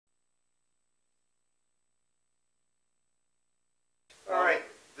All right,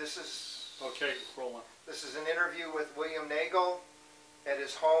 this is Okay, rolling. this is an interview with William Nagle at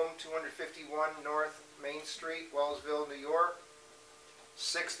his home, 251 North Main Street, Wellsville, New York,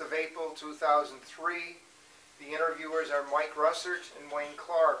 6th of April, 2003. The interviewers are Mike Russert and Wayne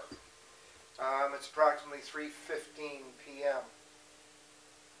Clark. It's approximately 3:15 p.m.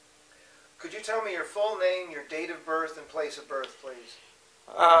 Could you tell me your full name, your date of birth, and place of birth, please?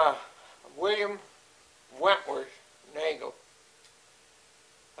 William Wentworth Nagle.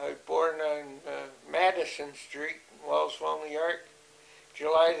 I was born on Madison Street in Wellsville, New York,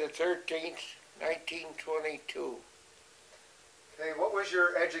 July the 13th, 1922. Okay, what was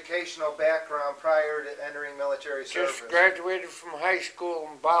your educational background prior to entering military service? Just graduated from high school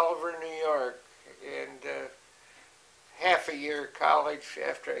in Bolivar, New York, and half a year college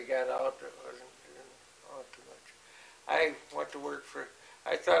after I got out. It wasn't all too much. I went to work for,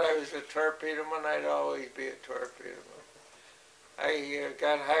 I thought I was a torpedoman. I'd always be a torpedoman. I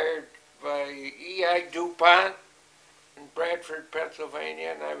got hired by E.I. DuPont in Bradford,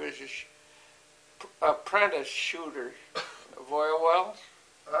 Pennsylvania, and I was a apprentice shooter of oil wells,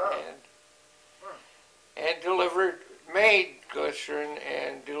 and made glycerin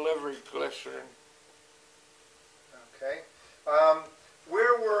and delivered glycerin. Okay.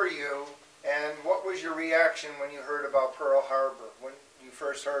 Where were you, and what was your reaction when you heard about Pearl Harbor, when you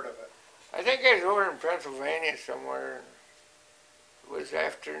first heard of it? I think I was over in Pennsylvania somewhere. It was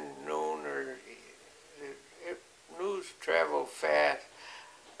afternoon, or news traveled fast.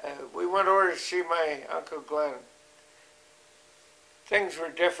 We went over to see my Uncle Glenn. Things were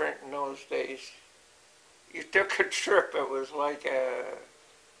different in those days. You took a trip, it was like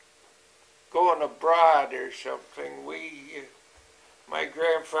going abroad or something. My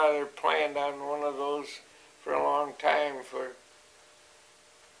grandfather planned on one of those for a long time.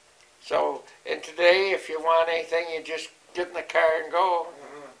 And today, if you want anything, you just get in the car and go.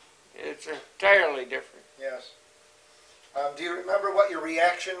 Mm-hmm. It's entirely different. Yes. Do you remember what your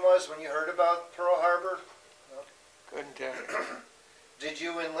reaction was when you heard about Pearl Harbor? No? Couldn't tell you. Did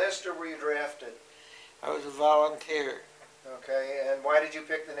you enlist or were you drafted? I was a volunteer. Okay, and why did you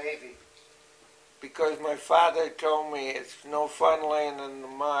pick the Navy? Because my father told me it's no fun laying in the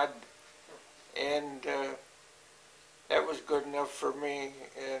mud, and that was good enough for me.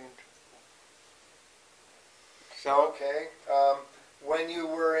 And so, okay. When you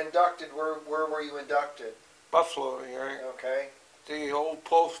were inducted, where were you inducted? Buffalo, right? Okay. The old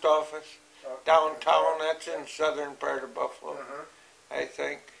post office downtown. That's in southern part of Buffalo, I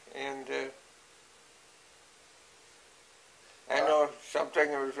think. And I know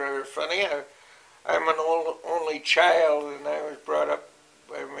something that was rather funny. I'm an only child, and I was brought up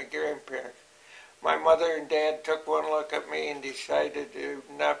by my grandparents. My mother and dad took one look at me and decided to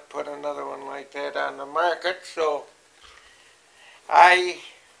not put another one like that on the market. So I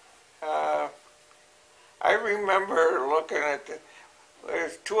remember looking at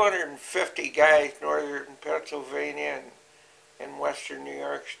there's 250 guys northern Pennsylvania and western New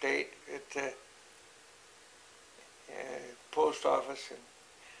York State at the post office, and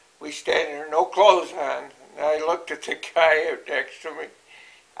we stand there, no clothes on, and I looked at the guy up next to me.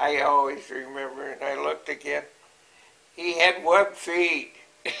 I always remember, and I looked again. He had web feet.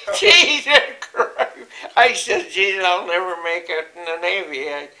 Jesus Christ. I said, geez, I'll never make it in the Navy.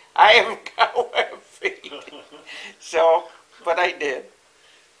 I haven't got web feet. So, but I did.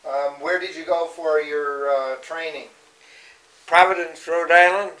 Where did you go for your training? Providence, Rhode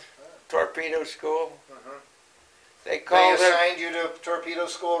Island, torpedo school. They assigned you to torpedo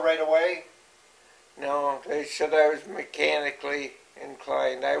school right away? No, they said I was mechanically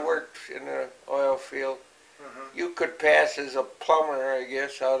inclined. I worked in the oil field. You could pass as a plumber, I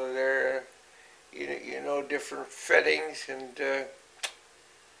guess, out of there. You know, different fittings, and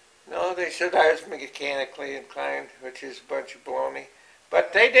no, they said I was mechanically inclined, which is a bunch of baloney.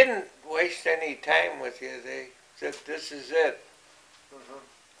 But they didn't waste any time with you. They said, this is it.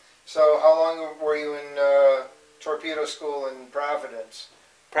 So how long were you in torpedo school in Providence?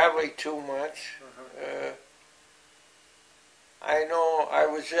 Probably 2 months. I know I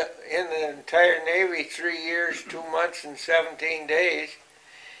was in the entire Navy 3 years, 2 months, and 17 days,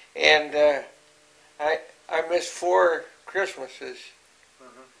 and I missed 4 Christmases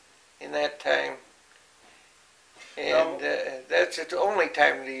in that time, and that's the only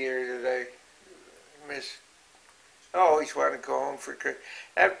time of the year that I miss. I always want to go home for Christmas.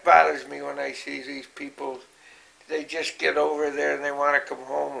 That bothers me when I see these people. They just get over there and they want to come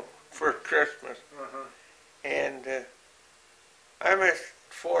home for Christmas. And I missed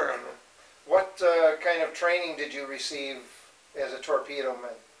 4 of them. What kind of training did you receive as a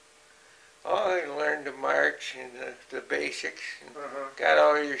torpedoman? Oh, you learned to march and the basics, and Mm-hmm. got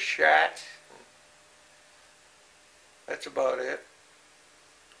all your shots. That's about it.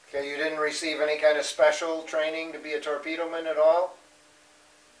 Okay, you didn't receive any kind of special training to be a torpedoman at all?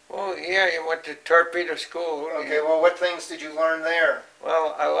 Well, yeah, you went to torpedo school. Okay, well, what things did you learn there?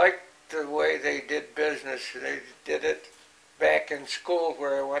 Well, I liked the way they did business. They did it back in school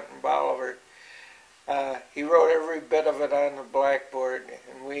where I went in Bolivar. He wrote every bit of it on the blackboard,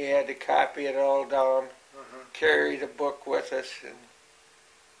 and we had to copy it all down, Mm-hmm. carry the book with us. And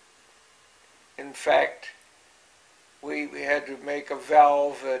in fact, we had to make a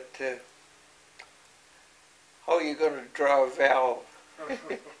valve at, how are you going to draw a valve?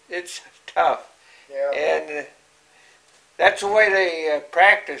 It's tough. Yeah. And that's the way they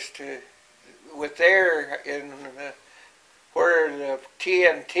practiced with air in where the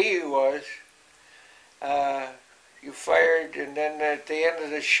TNT was. You fired, and then at the end of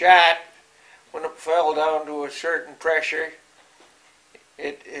the shot, when it fell down to a certain pressure,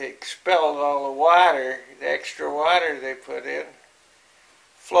 it expelled all the water. The extra water they put in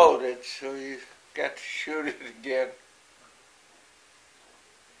floated, so you got to shoot it again.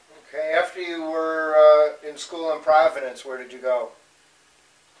 Okay, after you were in school in Providence, where did you go?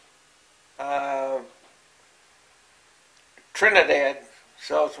 Trinidad,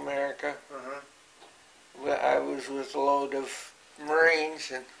 South America. Mm-hmm. I was with a load of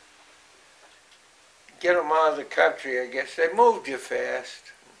Marines and get them out of the country, I guess. They moved you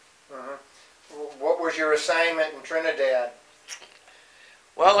fast. Mm-hmm. What was your assignment in Trinidad?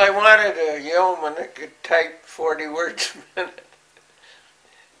 Well, I wanted a yeoman that could type 40 words a minute.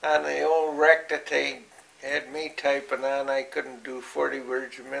 On the old wreck that they had me typing on, I couldn't do 40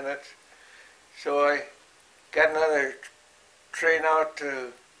 words a minute. So I got another train out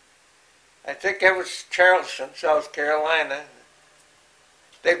to, I think that was Charleston, South Carolina.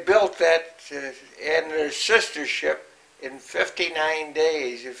 They built that and their sister ship in 59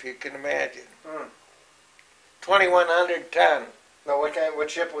 days, if you can imagine. 2,100 ton No,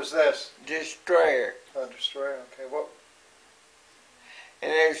 what ship was this? destroyer. Oh, destroyer. Okay, what?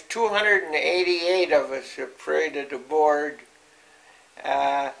 And there's 288 of us that paraded aboard.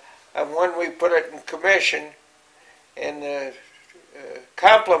 And when we put it in commission, and the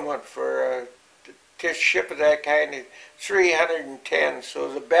complement for a ship of that kind is 310,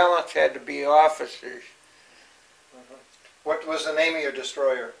 so the balance had to be officers. Mm-hmm. What was the name of your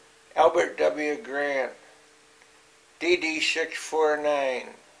destroyer? Albert W. Grant, DD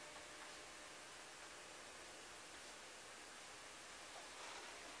 649.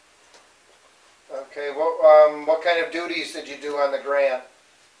 Okay, what kind of duties did you do on the Grant?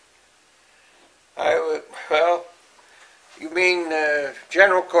 Well, you mean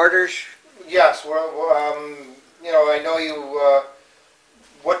general quarters? Yes, well, I know you,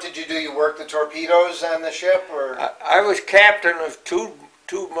 what did you do? You worked the torpedoes on the ship, or? I was captain of two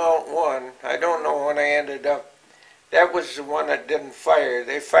Mount 1. I don't know when I ended up. That was the one that didn't fire.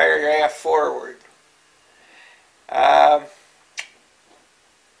 They fired aft forward.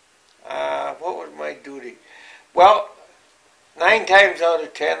 What was my duty? Well, 9 times out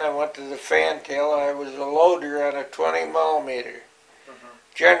of 10 I went to the fantail. I was a loader on a 20 millimeter.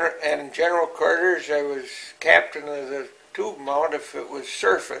 In general quarters, I was captain of the tube mount if it was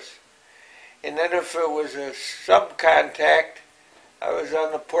surface. And then if it was a subcontact, I was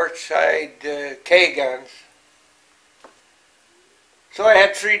on the port side K-guns. So I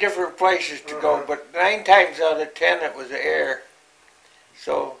had 3 different places to go, but 9 times out of 10 it was air.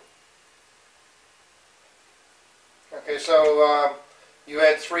 So. Okay, so you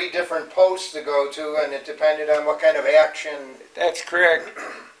had 3 different posts to go to, and it depended on what kind of action. That's correct.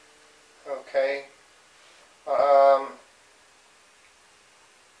 Okay.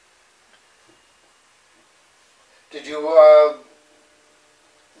 Did you,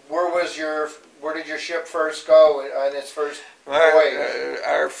 where did your ship first go on its first voyage?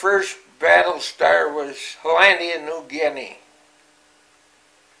 Our first battle star was Hollandia, New Guinea.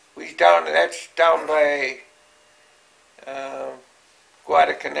 That's down by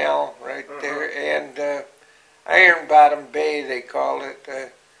Guadalcanal, right there, and Iron Bottom Bay, they called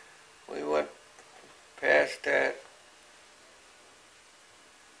it. We went past that.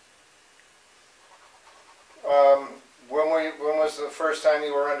 When was the first time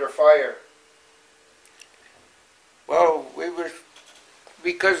you were under fire? Well,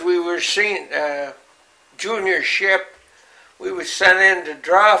 because we were seen, junior ship, we were sent in to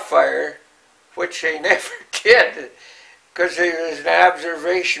draw fire, which they never did, because there was an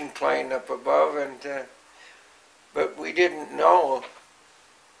observation plane up above, and but we didn't know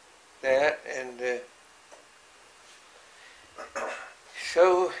that, and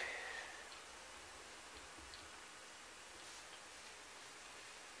so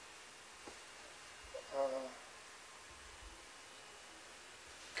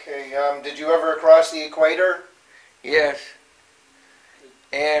Did you ever cross the equator? Yes.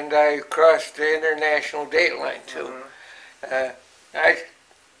 And I crossed the international date line too.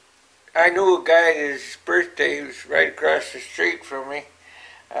 I knew a guy, his birthday was right across the street from me,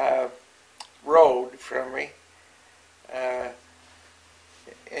 road from me, and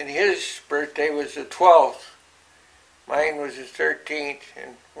his birthday was the 12th. Mine was the 13th,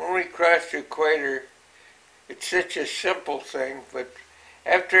 and when we crossed the equator, it's such a simple thing, but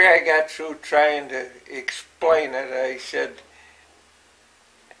after I got through trying to explain it, I said,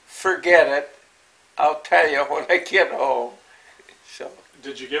 forget it, I'll tell you when I get home. So.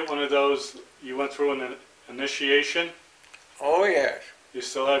 Did you get one of those, you went through an initiation? Oh yes. You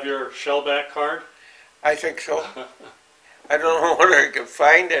still have your shellback card? I think so. I don't know whether I can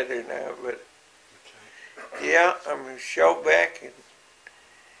find it or not, but yeah, I'm a shellback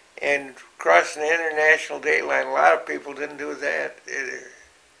and crossing the international date line. A lot of people didn't do that either.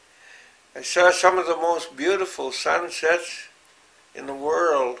 I saw some of the most beautiful sunsets in the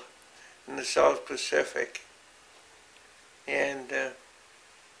world in the South Pacific. And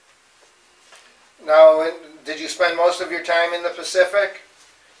Now, did you spend most of your time in the Pacific?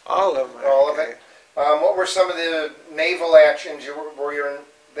 all of them. All of it? What were some of the naval actions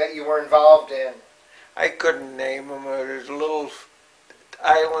that you were involved in? I couldn't name them. There's little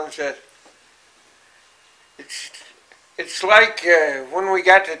islands that it's like when we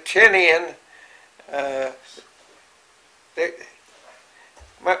got to Tinian,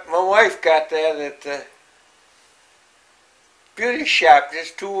 my wife got that at the beauty shop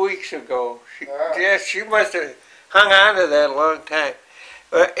just 2 weeks ago. Yes, she must have hung on to that a long time.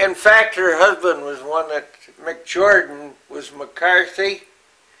 In fact, her husband was one that McJordan was McCarthy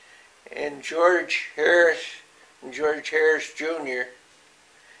and George Harris and George Harris Jr.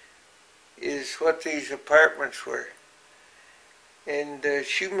 is what these apartments were. And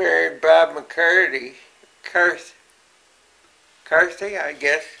she married Bob McCarthy, I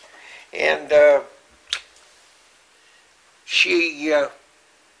guess, and she,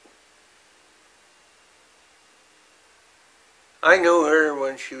 I knew her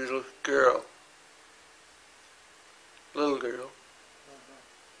when she was a girl, little girl.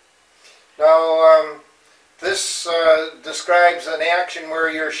 Now, this describes an action where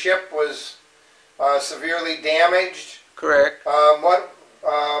your ship was severely damaged. Correct.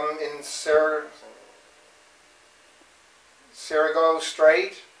 In Surigao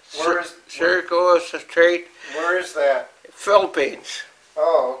Strait? Surigao Strait. Where is that? Philippines.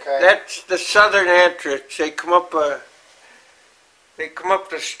 Oh, okay. That's the southern entrance. They come up the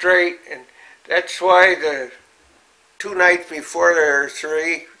strait, and that's why the 2 nights before there, or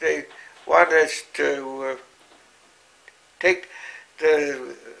 3, they wanted us to take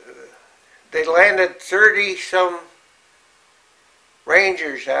the. They landed 30-some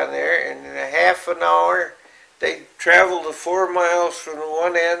Rangers on there, and in a half an hour, they traveled the 4 miles from the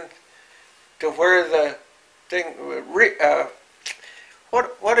one end to where the thing,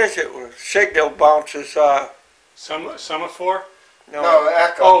 what is it where signal bounces off? Semaphore? No,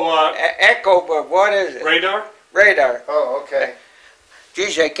 echo. Oh, Echo, but what is it? radar? Radar. Oh, okay.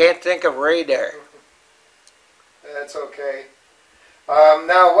 Geez, I can't think of radar. That's okay.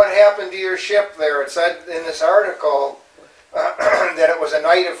 Now, what happened to your ship there? It said in this article that it was a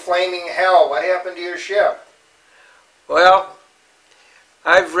night of flaming hell. What happened to your ship? Well,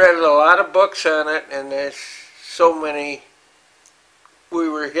 I've read a lot of books on it, and there's so many, we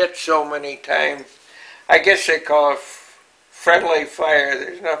were hit so many times. I guess they call it friendly fire.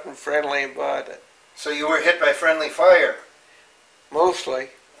 There's nothing friendly about it. So you were hit by friendly fire? Mostly.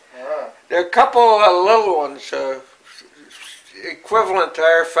 Ah. There are a couple of little ones, equivalent to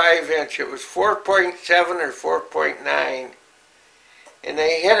our 5-inch. It was 4.7 or 4.9. And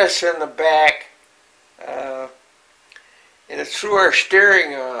they hit us in the back, and it threw our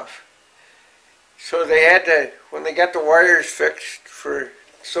steering off. So they had to, when they got the wires fixed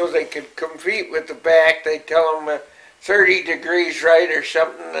so they could compete with the back, they tell them 30 degrees right or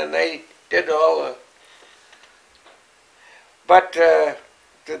something, and they did all the. But the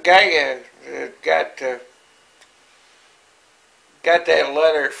guy got that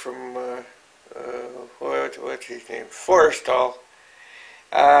letter from what's his name, Forrestal.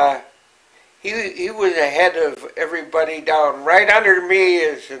 He was ahead of everybody down. Right under me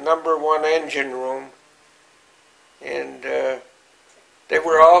is the #1 engine room, and they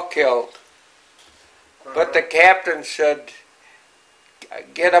were all killed. But the captain said,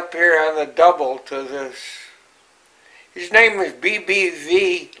 get up here on the double to this. His name was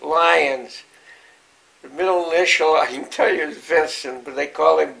BBV Lyons. The middle initial, I can tell you, is Vincent, but they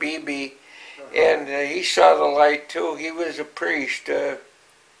call him BB. And he saw the light too. He was a priest.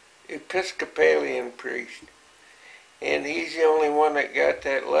 Episcopalian priest. And he's the only one that got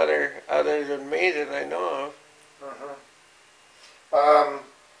that letter other than me that I know of.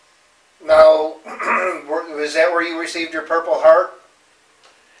 Now, was that where you received your Purple Heart?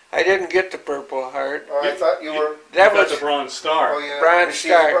 I didn't get the Purple Heart. Oh, I thought you were... That got was the Bronze Star. Oh, yeah. Bronze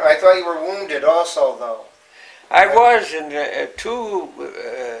Star. I thought you were wounded also, though. I was in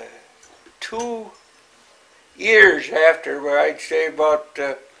 2 years after, where I'd say about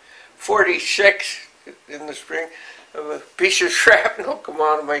 46 in the spring, of a piece of shrapnel come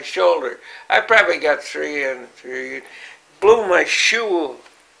out of my shoulder. I probably got 3 and 3. Blew my shoe.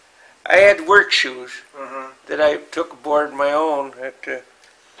 I had work shoes that I took aboard my own,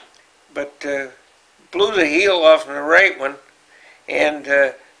 but blew the heel off on the right one, and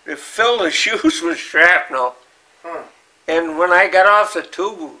filled the shoes with shrapnel. And when I got off the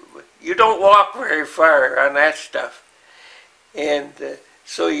tube, you don't walk very far on that stuff. And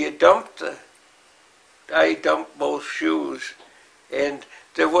so I dumped both shoes, and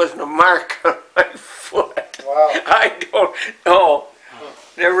there wasn't a mark on my foot. Wow. I don't know.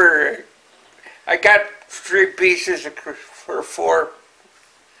 Never. I got 3 pieces for 4.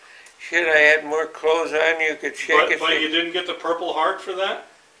 Shit, I had more clothes on, you could shake it. But you didn't get the Purple Heart for that?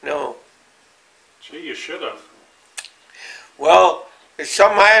 No. Gee, you should have. Well, there's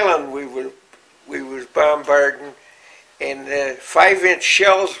some island we was bombarding, and 5-inch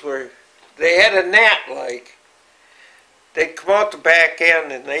shells they had a net like. They'd come out the back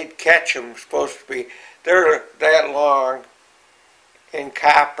end and they'd catch them, supposed to be. They're that long and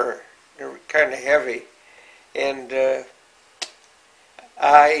copper. They're kind of heavy. And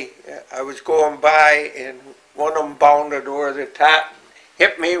I was going by, and one of them bounded over the top,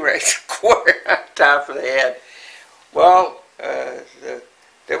 hit me right square on top of the head. Well,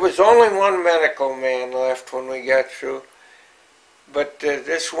 there was only one medical man left when we got through, but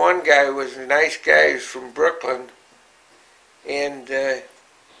this one guy was a nice guy. He was from Brooklyn, and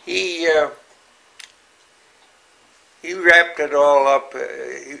he wrapped it all up.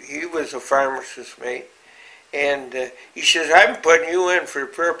 He was a pharmacist mate, and he says, "I'm putting you in for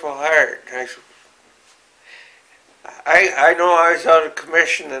Purple Heart." And I said, I know I was out of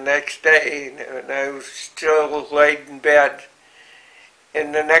commission the next day, and I was still laid in bed.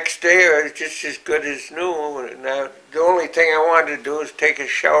 And the next day I was just as good as new. And the only thing I wanted to do was take a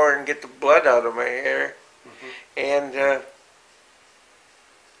shower and get the blood out of my hair. And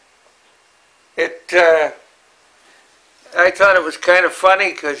I thought it was kind of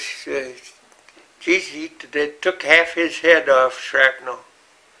funny because, geez, they took half his head off shrapnel.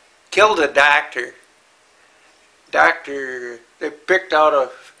 Killed a doctor. They picked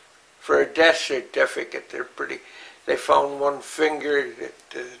out for a death certificate. They found one finger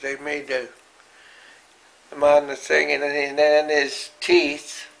that they made him on the thing, and then his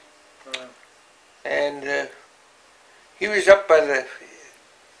teeth. And he was up by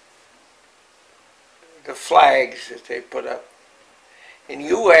the flags that they put up. And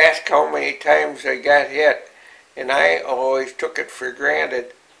you asked how many times I got hit, and I always took it for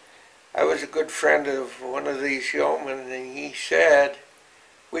granted. I was a good friend of one of these yeomen, and he said,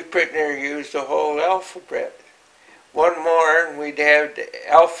 we pretty near used the whole alphabet. One more, and we'd have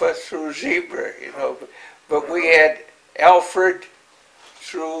alpha through zebra, you know. But we had Alfred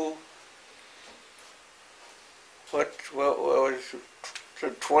through, what was the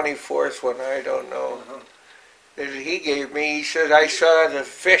 24th one, I don't know. That he gave me, he said, I saw the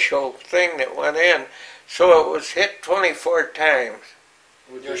official thing that went in, so it was hit 24 times.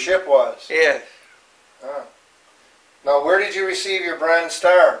 Your ship was? Yes. Now, where did you receive your Bronze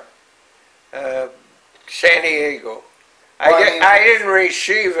Star? San Diego. I didn't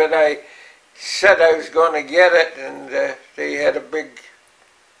receive it. I said I was going to get it, and they had a big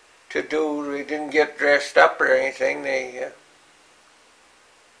to-do. We didn't get dressed up or anything.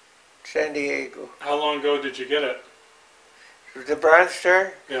 San Diego. How long ago did you get it? The Bronze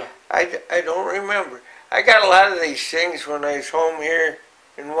Star? Yeah. I don't remember. I got a lot of these things when I was home here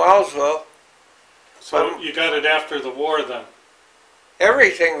in Wellsville. So you got it after the war then?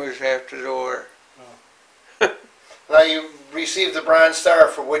 Everything was after the war. Now you received the Bronze Star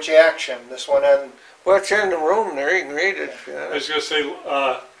for which action? This one and... Well, it's in the room there. You can read it. I was going to say,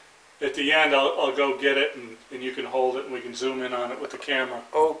 at the end I'll go get it and you can hold it and we can zoom in on it with the camera.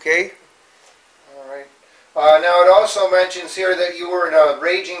 Okay. All right. Now it also mentions here that you were in a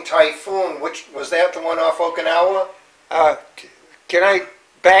raging typhoon. Which was that the one off Okinawa? Can I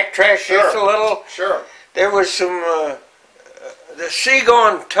backtrack just a little? Sure. There was some the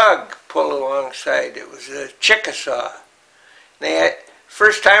seagoing tug pulled alongside. It was a Chickasaw.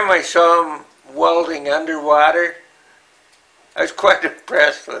 First time I saw them welding underwater, I was quite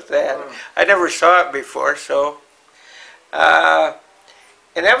impressed with that. I never saw it before, so.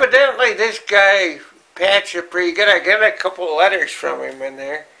 And evidently this guy patched it pretty good. I got a couple of letters from him in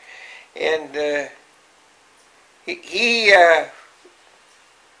there. And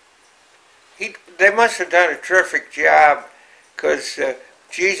they must have done a terrific job, because,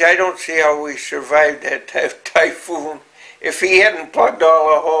 geez, I don't see how we survived that typhoon if he hadn't plugged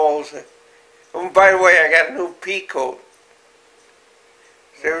all the holes. Oh, by the way, I got a new pea coat.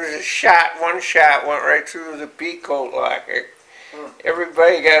 There was a shot, one shot went right through the pea coat locker.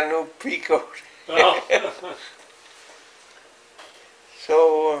 Everybody got a new pea coat. Oh.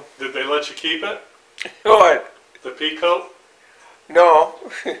 So, Did they let you keep it? what? The pea coat? No.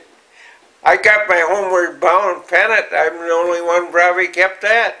 I got my homeward bound pennant. I'm the only one probably kept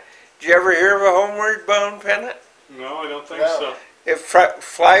that. Did you ever hear of a homeward bound pennant? No, I don't think No. so. It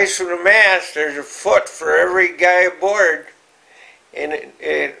flies from the mast. There's a foot for every guy aboard. And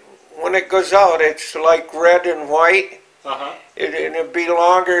when it goes out, it's like red and white. Uh-huh. And it'd be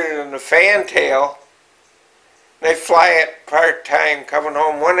longer than the fantail. They fly it part-time coming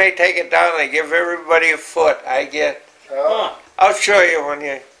home. When they take it down, they give everybody a foot. I get. Oh. Huh. I'll show you when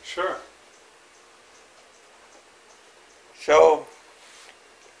you. Sure. So,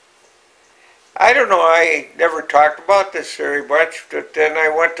 I don't know, I never talked about this very much, but then I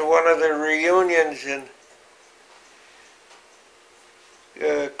went to one of the reunions in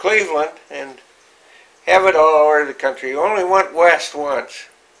Cleveland, and have it all over the country. Only went west once.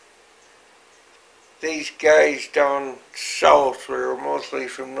 These guys down south were mostly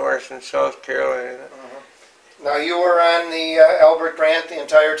from North and South Carolina. Now, you were on the Albert Grant the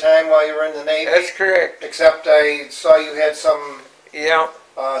entire time while you were in the Navy? That's correct. Except I saw you had some Yeah.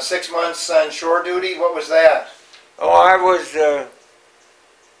 6 months on shore duty. What was that? Oh, I was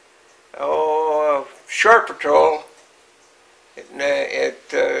shore patrol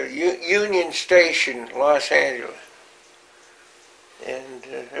at Union Station, Los Angeles, and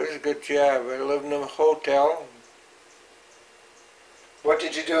it was a good job. I lived in a hotel. What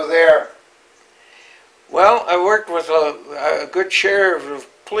did you do there? Well, I worked with a good share of the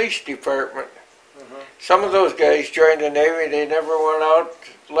police department. Some of those guys joined the Navy. They never went out,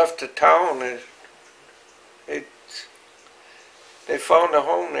 left the town. They found a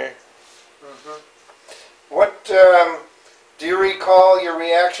home there. What do you recall your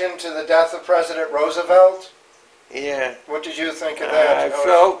reaction to the death of President Roosevelt? Yeah. What did you think of that? I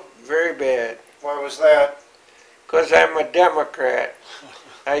felt very bad, Why was that? because I'm a Democrat.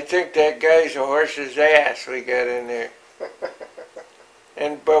 I think that guy's a horse's ass we got in there.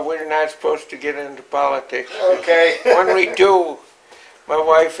 But we're not supposed to get into politics. Okay. When we do, my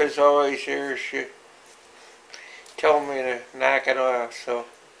wife is always here. She told me to knock it off. So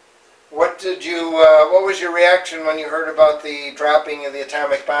What did you? What was your reaction when you heard about the dropping of the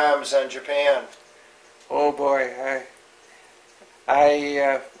atomic bombs on Japan? oh boy,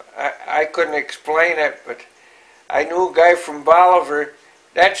 I couldn't explain it, but I knew a guy from Bolivar.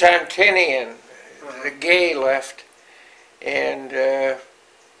 That's Antinian, the gay left, and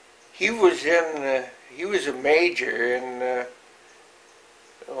he was a major in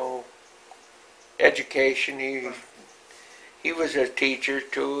education. He was a teacher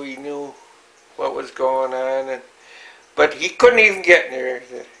too. He knew what was going on, but he couldn't even get near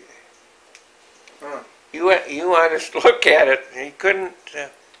it. You want us to look at it. He couldn't.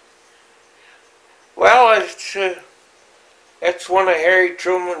 Well, that's one of Harry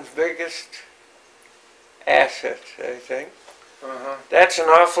Truman's biggest assets, I think. That's an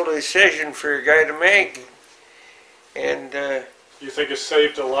awful decision for a guy to make. And You think it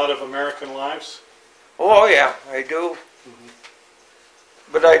saved a lot of American lives? oh yeah, I do.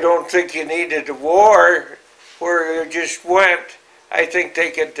 But I don't think you needed a war where you just went. I think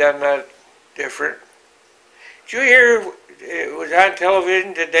they could have done that different. Did you hear, it was on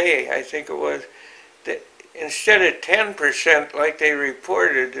television today, I think it was, that instead of 10% like they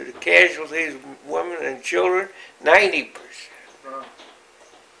reported, the casualties, women and children, 90%.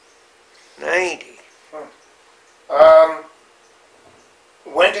 90.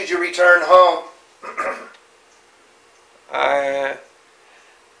 When did you return home?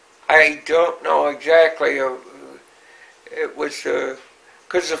 I don't know exactly. It was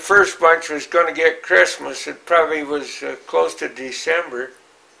because the first bunch was going to get Christmas. It probably was close to December.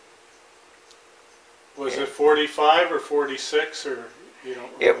 Was it 45 or 46 or you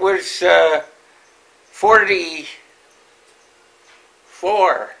don't? It was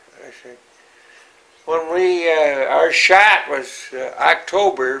 44, I think. When our shot was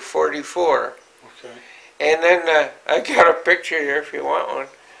October 44. Okay. And then I got a picture here, if you want one,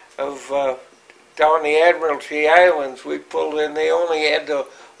 of down the Admiralty Islands, we pulled in. They only had the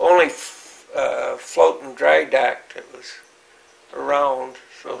only floating dry dock that was around.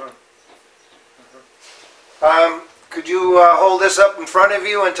 So. Could you hold this up in front of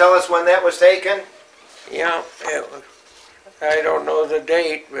you and tell us when that was taken? Yeah, it was, I don't know the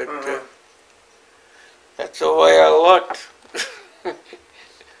date, but that's the way I looked.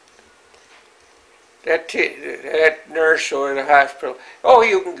 that nurse or the hospital. Oh,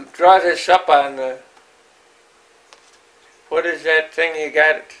 you can draw this up on the. What is that thing you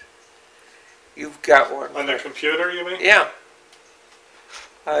got? You've got one. On the computer, you mean? Yeah.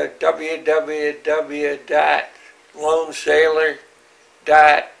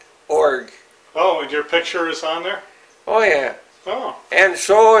 www.lonesailor.org. Oh, and your picture is on there? Oh yeah. Oh. And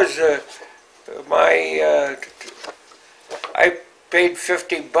so is my. I paid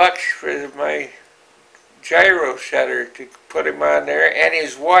 $50 for my gyro setter to put him on there, and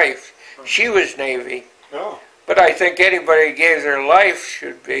his wife. She was Navy. Oh. But I think anybody who gave their life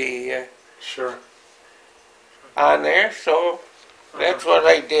should be Sure. on there. So that's what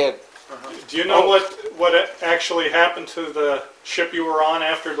I did. Do you know what actually happened to the ship you were on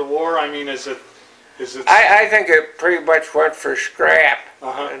after the war? I mean, is it? I think it pretty much went for scrap,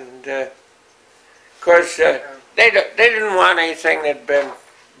 and because they didn't want anything that'd been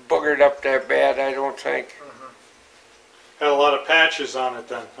boogered up that bad. I don't think. Had a lot of patches on it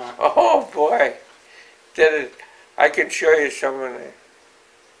then, huh? Oh boy, did it! I can show you some of that.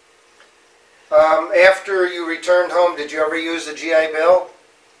 After you returned home, did you ever use the GI Bill?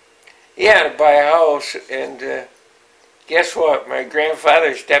 Yeah, to buy a house, and guess what? My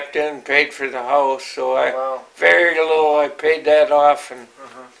grandfather stepped in and paid for the house, so very little. I paid that off, and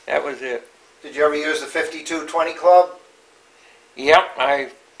that was it. Did you ever use the 5220 Club? Yep,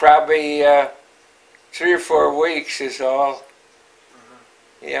 I probably 3 or 4 weeks is all.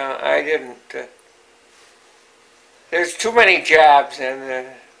 Yeah, I didn't. There's too many jobs,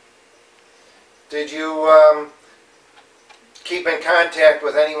 and. Did you keep in contact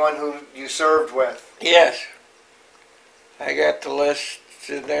with anyone who you served with? Yes. I got the list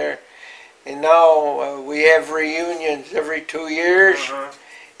in there. And now we have reunions every 2 years.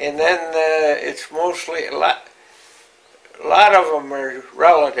 And then it's mostly, a lot of them are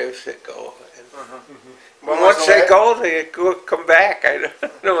relatives that go. Once they go, they come back. They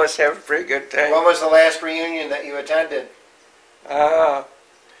must have a pretty good time. When was the last reunion that you attended?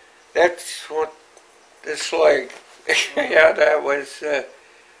 That's what this leg. Yeah, that was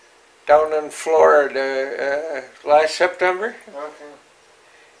down in Florida last September. Okay.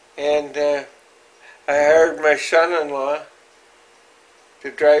 And I hired my son-in-law to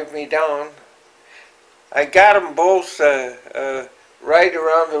drive me down. I got them both right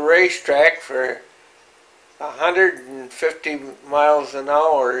around the racetrack for 150 miles an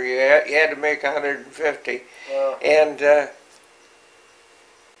hour. You had to make 150. Wow. And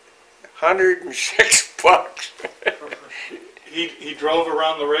 $106. He drove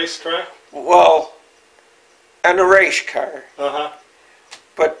around the racetrack? Well, on a race car.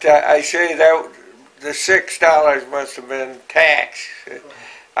 But I say that the $6 must have been tax.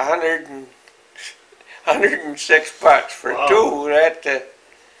 $106 for two. That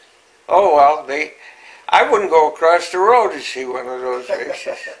oh well, I wouldn't go across the road to see one of those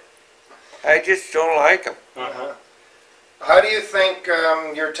races. I just don't like them. How do you think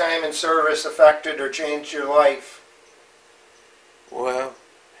your time in service affected or changed your life? Well,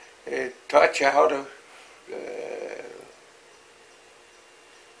 it taught you how to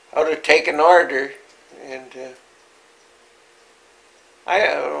take an order, and I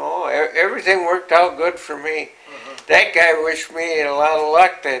don't know. Everything worked out good for me. That guy wished me a lot of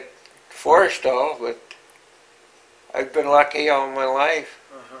luck at Forrestal, but I've been lucky all my life.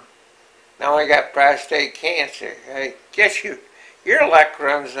 Now I got prostate cancer. I guess your luck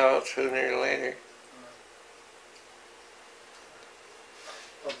runs out sooner or later.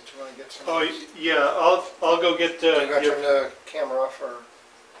 Oh, did you want to get some? Oh yeah, I'll go get You got to turn the camera off, or?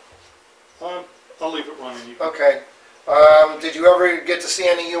 I'll leave it running. You can... Okay. Did you ever get to see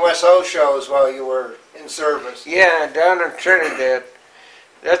any USO shows while you were in service? Yeah, down in Trinidad.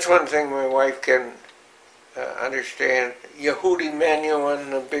 That's one thing my wife can understand. Yehudi Menuhin,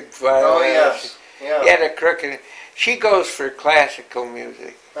 the big violin. Oh yes. Yeah. Yeah, the crooked. She goes for classical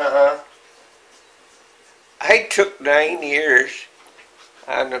music. I took 9 years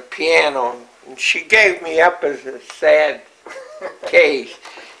on the piano, and she gave me up as a sad case.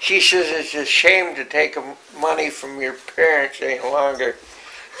 She says it's a shame to take money from your parents any longer.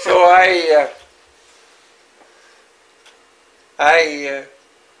 So I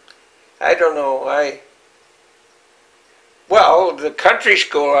don't know. Well, the country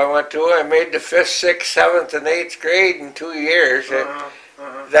school I went to, I made the 5th, 6th, 7th, and 8th grade in 2 years.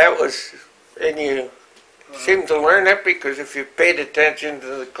 That was, and you seemed to learn it because if you paid attention to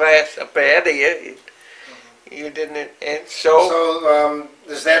the class up ahead of you, you didn't. And so. So,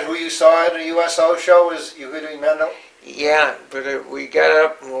 is that who you saw at a USO show? Was Yehudi Mendel? Yeah, but we got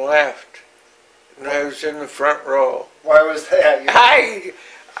up and left, and I was in the front row. Why was that?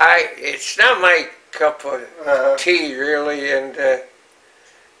 It's not my cup of tea really, and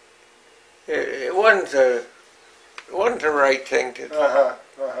it wasn't the right thing to do.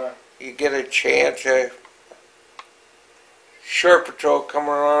 You get a chance. Shore Patrol come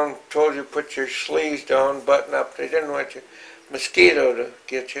around, told you put your sleeves down, button up. They didn't want you mosquito to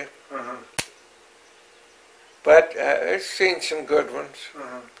get you. But I've seen some good ones,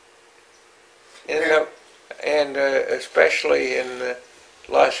 and especially in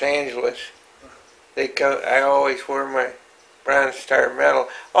Los Angeles. I always wear my Bronze Star medal.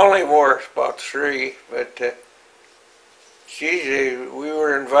 Only wore about 3, but geez, we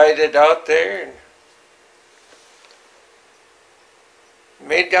were invited out there and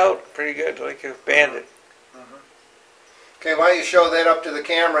made out pretty good, like a bandit. Okay, why don't you show that up to the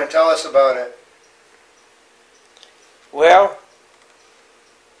camera and tell us about it? Well,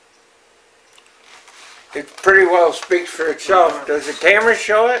 it pretty well speaks for itself. Does the camera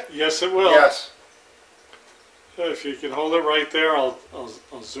show it? Yes, it will. Yes. If you can hold it right there, I'll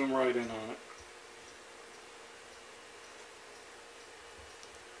zoom right in on it.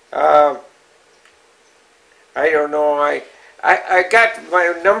 I don't know. I got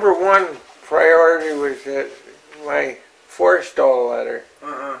my number 1 priority was my forestall letter.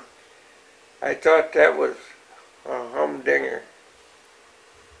 I thought that was a humdinger,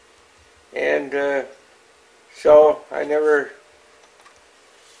 and so I never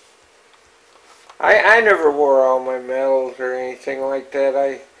wore all my medals or anything like that.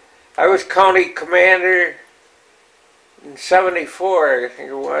 I was county commander in '74, I think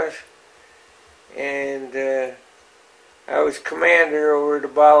it was, and I was commander over the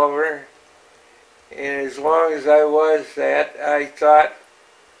Bolivar, and as long as I was that, I thought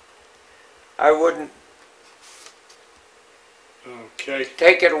I wouldn't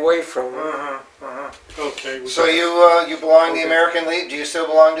take it away from them. Okay. So you belong to the American Legion? Do you still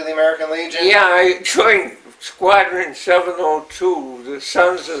belong to the American Legion? Yeah, I joined Squadron 702, the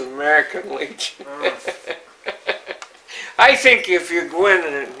Sons of the American Legion. I think if you go in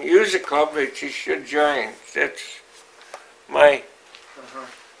and use a club that you should join. That's my...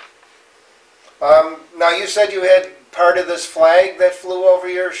 Now you said you had part of this flag that flew over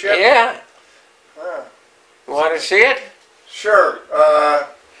your ship? Yeah. Want to see it? Sure.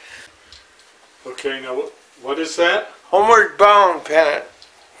 Okay, now what is that? Homeward Bound pennant.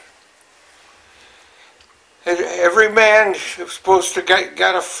 Every man is supposed to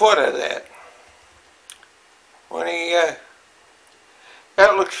got a foot of that. When he,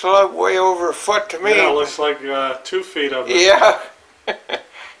 that looks like way over a foot to me. Yeah, it looks like 2 feet of it. Yeah.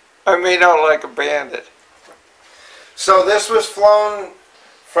 I made out like a bandit. So this was flown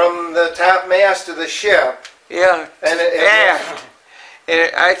from the top mast of the ship. Yeah. And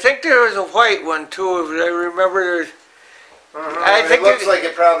And I think there was a white one too. I remember there's. I think it looks like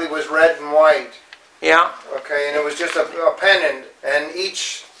it probably was red and white. Yeah. Okay, and it was just a pennant, and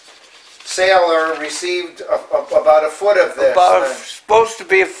each sailor received about a foot of this. Supposed to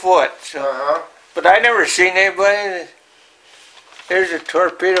be a foot. So. But I never seen anybody. There's a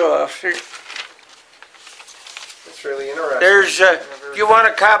torpedo officer. That's really interesting. There's. Do you want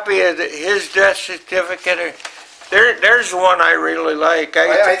a copy of his death certificate? Or, there's one I really like.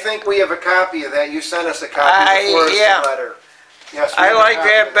 I think we have a copy of that. You sent us a copy of the Forrestal letter. Yes, I like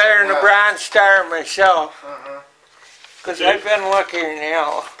that better than the Bronze Star myself. Because I've been luckier than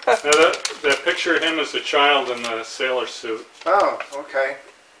hell. that picture of him as a child in the sailor suit. Oh, okay.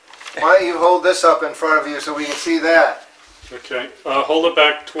 Why don't you hold this up in front of you so we can see that? Okay, hold it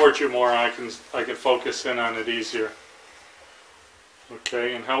back towards you more. I can focus in on it easier.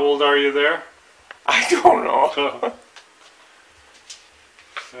 Okay, and how old are you there? I don't know.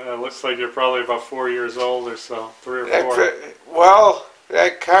 Looks like you're probably about 4 years old or so, 3 or 4. Well,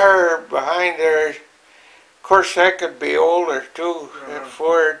 that car behind there, of course that could be older too, that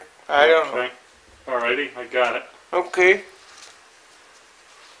Ford. I don't know. Alrighty, I got it. Okay.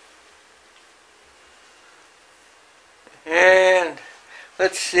 And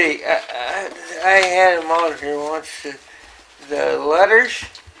let's see, I had them out here once, the letters.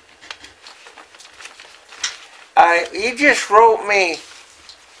 He just wrote me,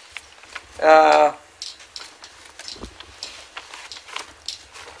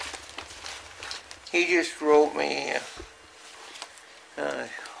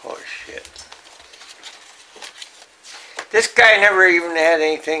 Oh shit. This guy never even had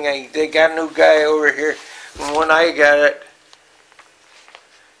anything. They got a new guy over here. And when I got it,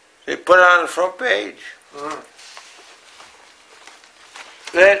 they put it on the front page.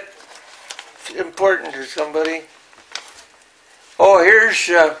 That's important to somebody. Oh, here's,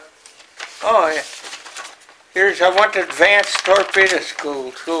 I went to advanced torpedo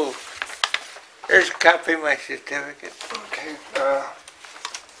school, too. There's a copy of my certificate. Okay,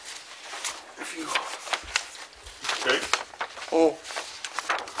 if you... Okay. Oh.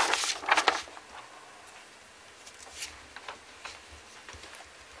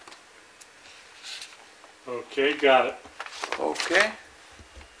 Okay, got it. Okay.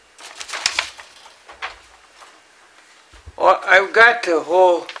 Well, I've got the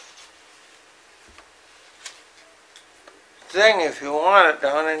whole thing if you want it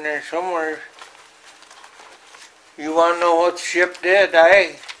down in there somewhere. You want to know what the ship did?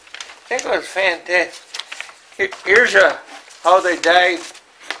 I think it was fantastic. Here's how they died.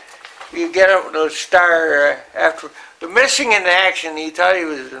 You get up with a star after the missing in action. He thought he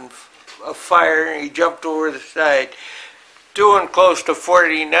was in a fire and he jumped over the side, doing close to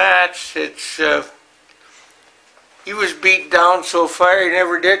 40 knots. It's he was beat down so far he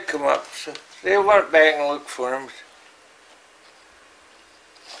never did come up. So they went back and looked for him.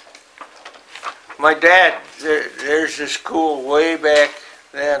 My dad, there's the school way back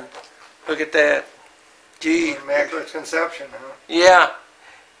then. Look at that. Gee. Immaculate Conception, huh? Yeah.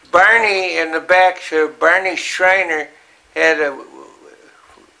 Barney in the back, so Barney Schreiner had a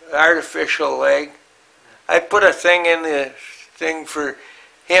artificial leg. I put a thing in the thing for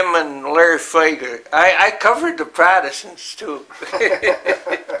him and Larry Feiger. I covered the Protestants too.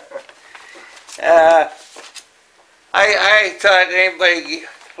 I thought anybody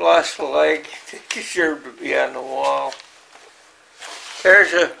lost a leg deserved to be on the wall.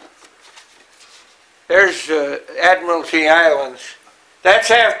 There's Admiralty Islands. That's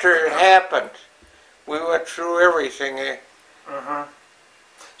after it happened. We went through everything there.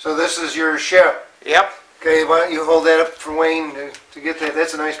 So this is your ship. Yep. Okay, why don't you hold that up for Wayne to get that?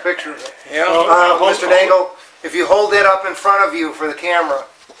 That's a nice picture. Yep. Mr. Nagle, if you hold it up in front of you for the camera.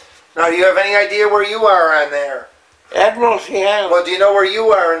 Now, do you have any idea where you are on there? Admiralty Islands. Well, do you know where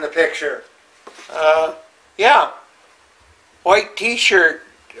you are in the picture? Yeah. White T-shirt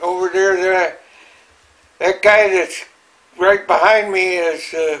over there. That guy that's right behind me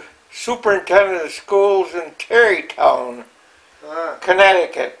is superintendent of schools in Terrytown,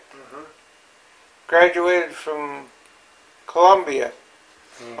 Connecticut. Graduated from Columbia.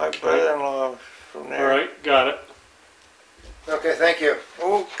 My brother-in-law was from there. All right, got it. Okay, thank you.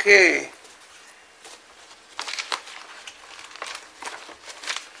 Okay.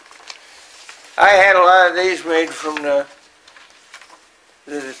 I had a lot of these made from the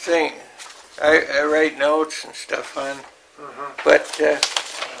thing. I write notes and stuff on, but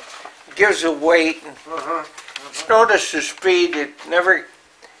it gives a weight. And notice the speed. It never.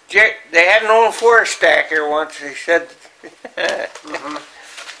 They had an old four stacker once. They said.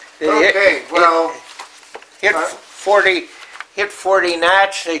 Okay, well. Hit 40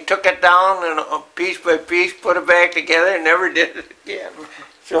 knots. They took it down and piece by piece put it back together and never did it again.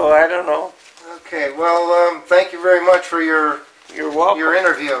 So I don't know. Okay, well, thank you very much for your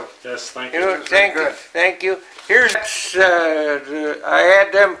interview. Yes, thank you. Thank you. Here's I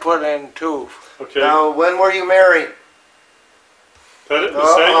had them put in too. Okay. Now, when were you married?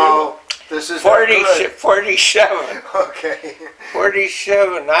 This is 47. Okay.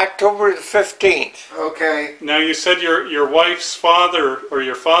 47, October the 15th. Okay. Now you said your wife's father or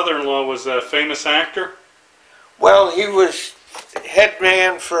your father-in-law was a famous actor? Well, he was head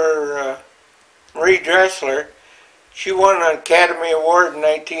man for Marie Dressler. She won an Academy Award in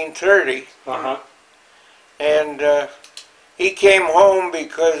 1930. And he came home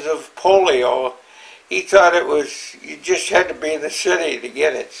because of polio. He thought you just had to be in the city to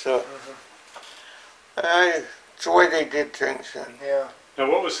get it. So it's the way they did things then. Yeah. Now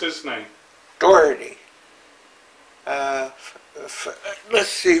what was his name? Doherty. Let's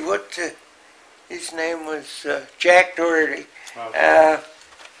see, his name was Jack Doherty. Okay.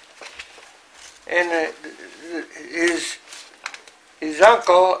 And his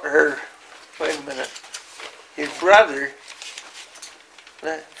uncle, wait a minute, his brother,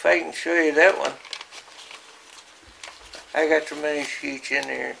 if I can show you that one. I got too many sheets in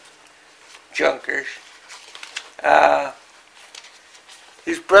there, junkers.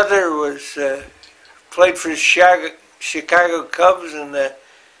 His brother played for the Chicago Cubs and the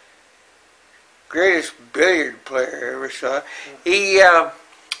greatest billiard player I ever saw.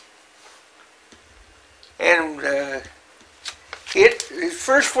 His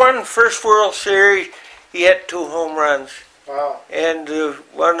first World Series, he hit 2 home runs. Wow. And the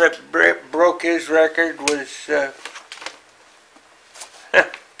one that broke his record was,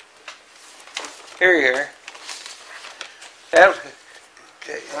 here you are. That,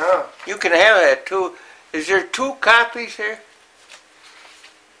 Oh. you can have that too. Is there 2 copies here?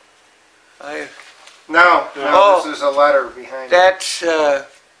 No, Oh. this is a letter behind it.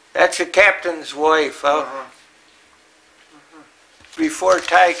 That's a captain's wife out before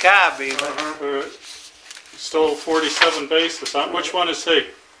Ty Cobb even. Stole 47 bases. Huh? Which one is he?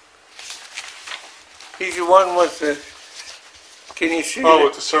 He's the one with the, can you see Oh, the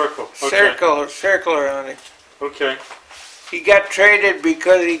with the circle. Okay. circle around him? Okay. He got traded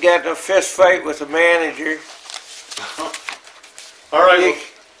because he got in a fist fight with the manager. All right.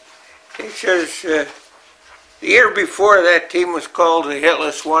 He says, the year before that team was called the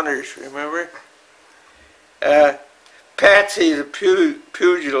Hitless Wonders, remember? Patsy the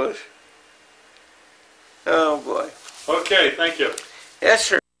Pugilist. Oh boy. Okay, thank you. Yes,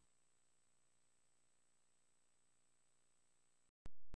 sir.